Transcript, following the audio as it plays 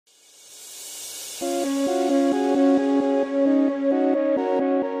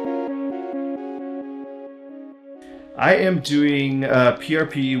I am doing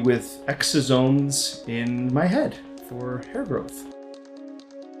PRP with exosomes in my head for hair growth.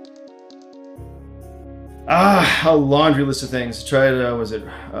 A laundry list of things. I tried,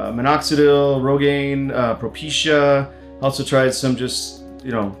 minoxidil, Rogaine, Propecia. Also tried some just,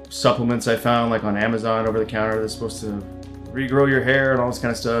 supplements I found like on Amazon over the counter that's supposed to regrow your hair and all this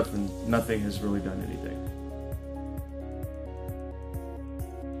kind of stuff, and nothing has really done anything.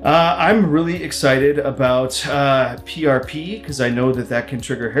 I'm really excited about PRP because I know that can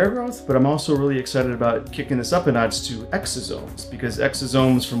trigger hair growth, but I'm also really excited about kicking this up a notch to exosomes, because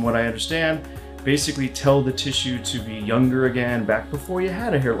exosomes, from what I understand, basically tell the tissue to be younger again back before you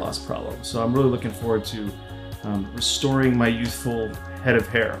had a hair loss problem. So I'm really looking forward to restoring my youthful head of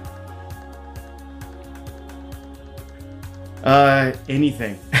hair.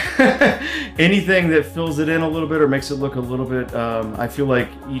 Anything. Anything that fills it in a little bit or makes it look a little bit, I feel like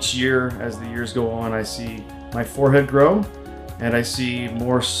each year as the years go on, I see my forehead grow and I see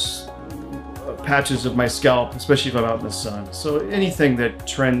more patches of my scalp, especially if I'm out in the sun. So anything that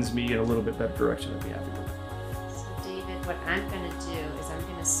trends me in a little bit better direction, I'd be happy with. So David, what I'm going to do is I'm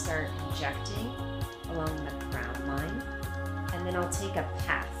going to start injecting along the crown line, and then I'll take a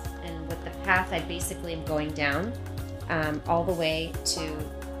path. And with the path, I basically am going down all the way to,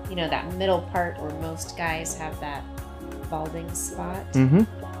 that middle part where most guys have that balding spot. Mm-hmm.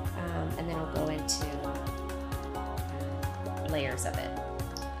 And then I'll go into layers of it.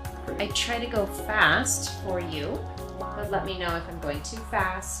 I try to go fast for you, but let me know if I'm going too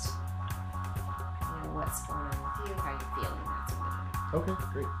fast. What's going on with you, how you're feeling, that sort of thing. Okay,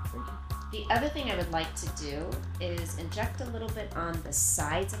 great, thank you. The other thing I would like to do is inject a little bit on the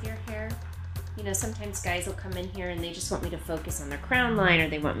sides of your hair. Sometimes guys will come in here and they just want me to focus on their crown line, or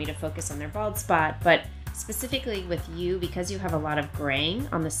they want me to focus on their bald spot, but specifically with you, because you have a lot of graying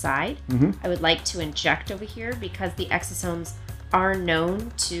on the side, I would like to inject over here because the exosomes are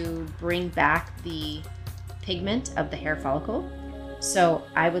known to bring back the pigment of the hair follicle. So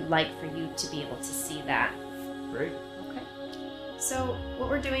I would like for you to be able to see that. Great. Okay. So what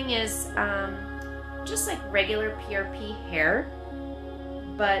we're doing is just like regular PRP hair,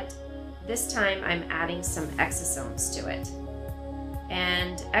 but this time I'm adding some exosomes to it.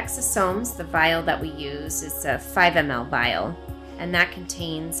 And exosomes, the vial that we use, is a 5 ml vial, and that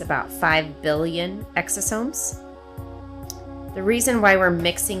contains about 5 billion exosomes. The reason why we're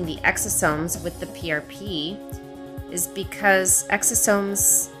mixing the exosomes with the PRP is because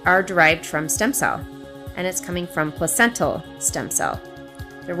exosomes are derived from stem cell, and it's coming from placental stem cell.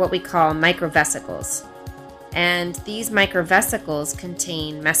 They're what we call microvesicles. And these microvesicles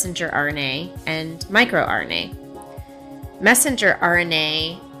contain messenger RNA and microRNA. Messenger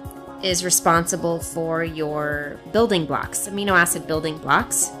RNA is responsible for your building blocks, amino acid building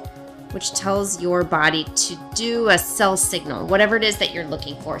blocks, which tells your body to do a cell signal, whatever it is that you're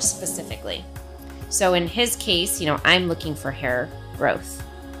looking for specifically. So in his case, I'm looking for hair growth.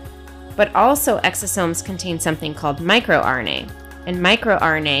 But also exosomes contain something called microRNA. And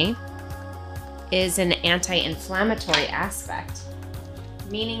microRNA is an anti-inflammatory aspect,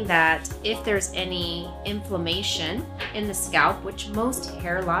 meaning that if there's any inflammation in the scalp, which most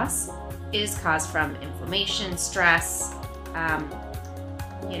hair loss is caused from inflammation, stress,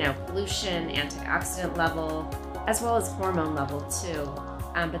 pollution, antioxidant level, as well as hormone level too.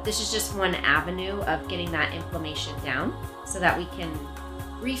 But this is just one avenue of getting that inflammation down so that we can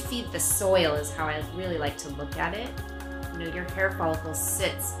refeed the soil, is how I really like to look at it. Your hair follicle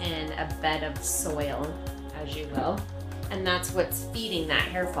sits in a bed of soil, as you will, and that's what's feeding that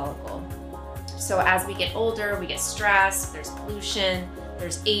hair follicle. So as we get older, we get stressed, there's pollution,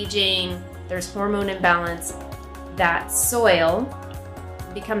 there's aging, there's hormone imbalance, that soil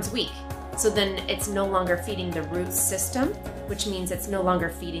becomes weak. So then it's no longer feeding the root system, which means it's no longer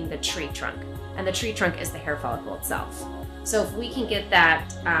feeding the tree trunk. And the tree trunk is the hair follicle itself. So if we can get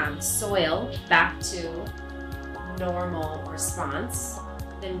that soil back to normal response,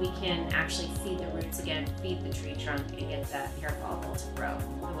 then we can actually feed the roots again, feed the tree trunk, and get that hair follicle to grow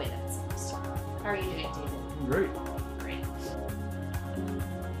the way that it's supposed to. How are you doing, David? Great. Great.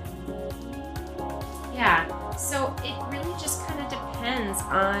 Yeah, so it really just kind of depends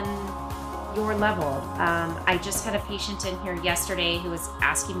on your level. I just had a patient in here yesterday who was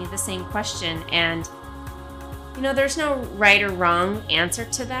asking me the same question, and there's no right or wrong answer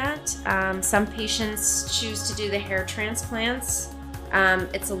to that. Some patients choose to do the hair transplants.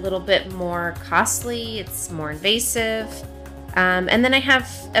 It's a little bit more costly, it's more invasive. And then I have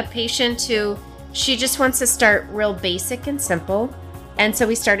a patient who, she just wants to start real basic and simple. And so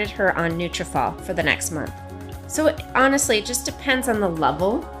we started her on Nutrafol for the next month. So honestly, it just depends on the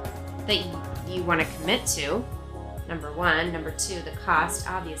level that you want to commit to. number one. Number two, the cost,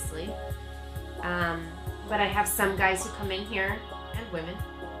 obviously. But I have some guys who come in here, and women,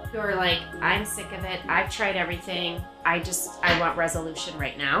 who are like, I'm sick of it. I've tried everything. I want resolution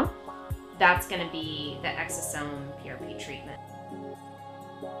right now. That's going to be the exosome PRP treatment.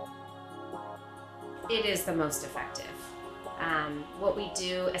 It is the most effective. What we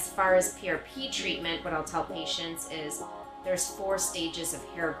do as far as PRP treatment, what I'll tell patients is there's 4 stages of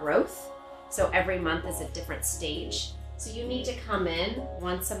hair growth. So every month is a different stage. So you need to come in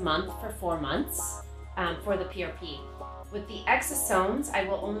once a month for 4 months for the PRP. With the exosomes, I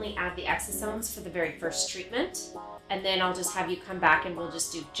will only add the exosomes for the very first treatment, and then I'll just have you come back and we'll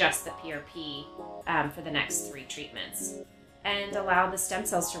just do just the PRP for the next 3 treatments. And allow the stem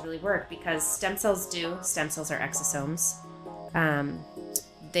cells to really work, because stem cells are exosomes.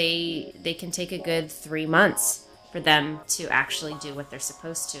 They can take a good 3 months for them to actually do what they're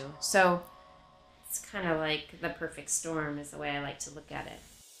supposed to. So it's kind of like the perfect storm is the way I like to look at it.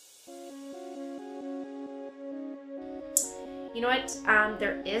 You know what?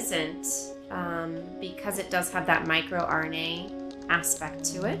 There isn't, because it does have that microRNA aspect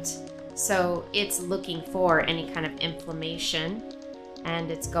to it. So it's looking for any kind of inflammation, and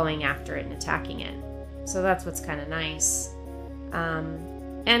it's going after it and attacking it. So that's what's kind of nice.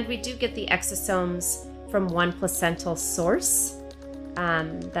 And we do get the exosomes from one placental source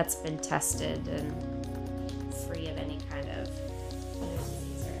that's been tested and free of any kind of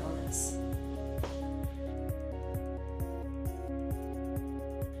disease or illness.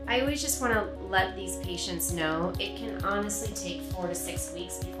 I always just want to let these patients know it can honestly take 4 to 6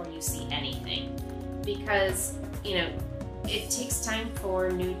 weeks before you see anything, because, you know, it takes time for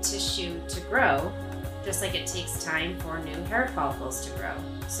new tissue to grow, just like it takes time for new hair follicles to grow.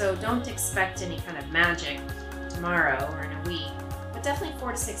 So don't expect any kind of magic tomorrow or in a week, but definitely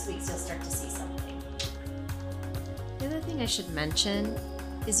 4 to 6 weeks you'll start to see something. The other thing I should mention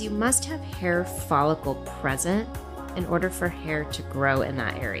is you must have hair follicle present in order for hair to grow in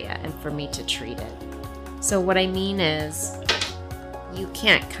that area and for me to treat it. So what I mean is, you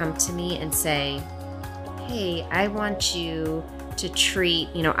can't come to me and say, hey, I want you to treat,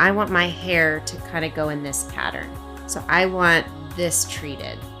 you know, I want my hair to kind of go in this pattern. So I want this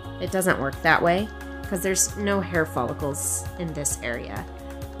treated. It doesn't work that way because there's no hair follicles in this area.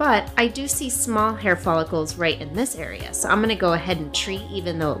 But I do see small hair follicles right in this area. So I'm going to go ahead and treat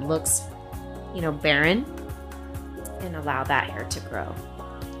even though it looks, you know, barren, and allow that hair to grow.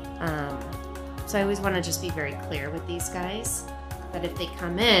 So I always want to just be very clear with these guys that if they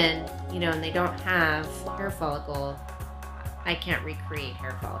come in, you know, and they don't have hair follicle, I can't recreate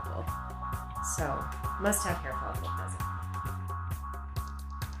hair follicle. So must have hair follicle present.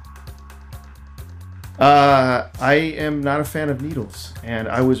 I am not a fan of needles, and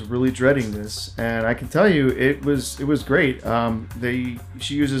I was really dreading this. And I can tell you, it was great.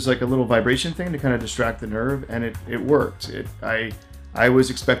 She uses like a little vibration thing to kind of distract the nerve, and it worked. I was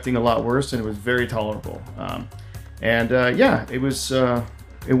expecting a lot worse, and it was very tolerable. Yeah, it was.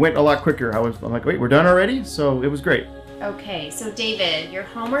 It went a lot quicker. I'm like, wait, we're done already? So it was great. Okay, so David, your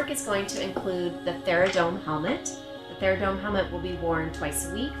homework is going to include the Theradome helmet. The Theradome helmet will be worn twice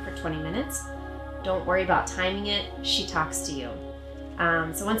a week for 20 minutes. Don't worry about timing it. She talks to you.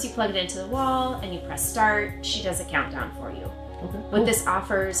 So once you plug it into the wall and you press start, she does a countdown for you. Okay, cool. What this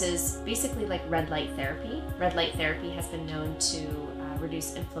offers is basically like red light therapy. Red light therapy has been known to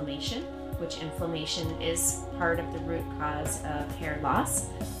reduce inflammation, which inflammation is part of the root cause of hair loss,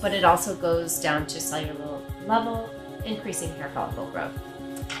 but it also goes down to cellular level, increasing hair follicle growth.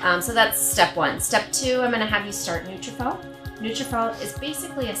 So that's step 1. Step 2, I'm going to have you start Nutrafol. Nutrafol is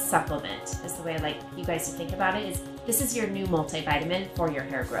basically a supplement, is the way I like you guys to think about it. This is your new multivitamin for your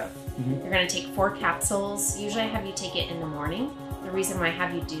hair growth. Mm-hmm. You're going to take 4 capsules. Usually I have you take it in the morning. The reason why I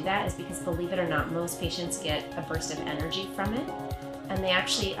have you do that is because, believe it or not, most patients get a burst of energy from it, and they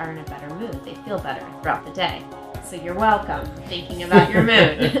actually are in a better mood. They feel better throughout the day. So you're welcome for thinking about your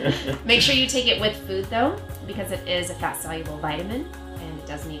mood. Make sure you take it with food though, because it is a fat-soluble vitamin, and it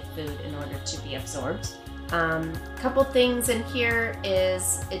does need food in order to be absorbed. Couple things in here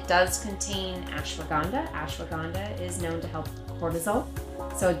is it does contain ashwagandha. Ashwagandha is known to help cortisol.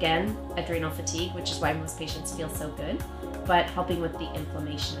 So again, adrenal fatigue, which is why most patients feel so good, but helping with the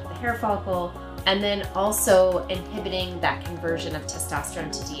inflammation of the hair follicle, and then also inhibiting that conversion of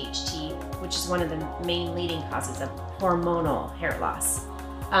testosterone to DHT, which is one of the main leading causes of hormonal hair loss.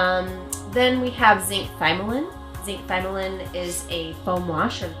 Then we have zinc thymolene. Zinc thymolene is a foam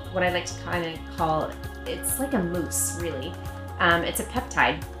wash, or what I like to kind of call, it's like a mousse, really. It's a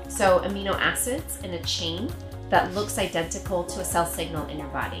peptide, so amino acids in a chain that looks identical to a cell signal in your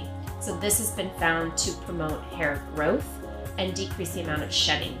body. So this has been found to promote hair growth and decrease the amount of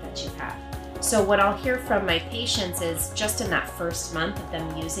shedding that you have. So what I'll hear from my patients is just in that first month of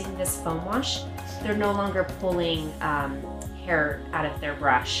them using this foam wash, they're no longer pulling hair out of their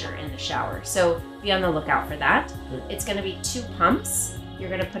brush or in the shower. So be on the lookout for that. It's going to be 2 pumps. You're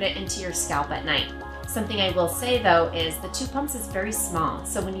going to put it into your scalp at night. Something I will say though is the 2 pumps is very small.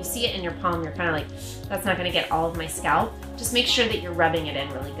 So when you see it in your palm, you're kind of like, that's not going to get all of my scalp. Just make sure that you're rubbing it in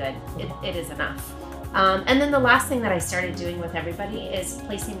really good. It is enough. And then the last thing that I started doing with everybody is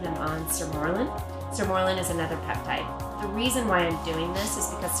placing them on Sermorelin. Sermorelin is another peptide. The reason why I'm doing this is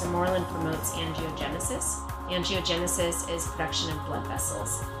because Sermorelin promotes angiogenesis. Angiogenesis is production of blood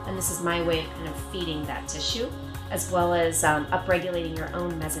vessels, and this is my way of kind of feeding that tissue, as well as upregulating your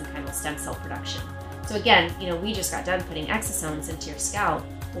own mesenchymal stem cell production. So again, we just got done putting exosomes into your scalp.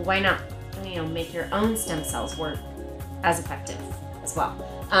 Well, why not, make your own stem cells work as effective as well?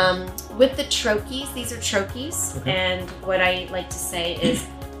 With the troches, these are troches, and what I like to say is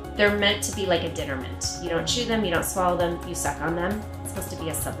they're meant to be like a dinner mint. You don't chew them, you don't swallow them, you suck on them. It's supposed to be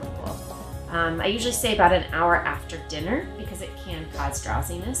a sublingual. I usually say about an hour after dinner because it can cause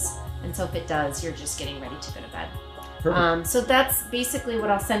drowsiness, and so if it does, you're just getting ready to go to bed. So that's basically what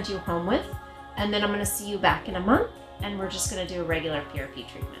I'll send you home with, and then I'm going to see you back in a month, and we're just going to do a regular PRP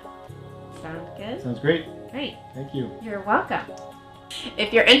treatment. Sound good? Sounds great. Great. Thank you. You're welcome.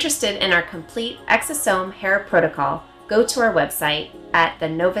 If you're interested in our complete exosome hair protocol, go to our website at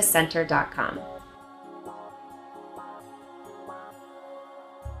thenovacenter.com.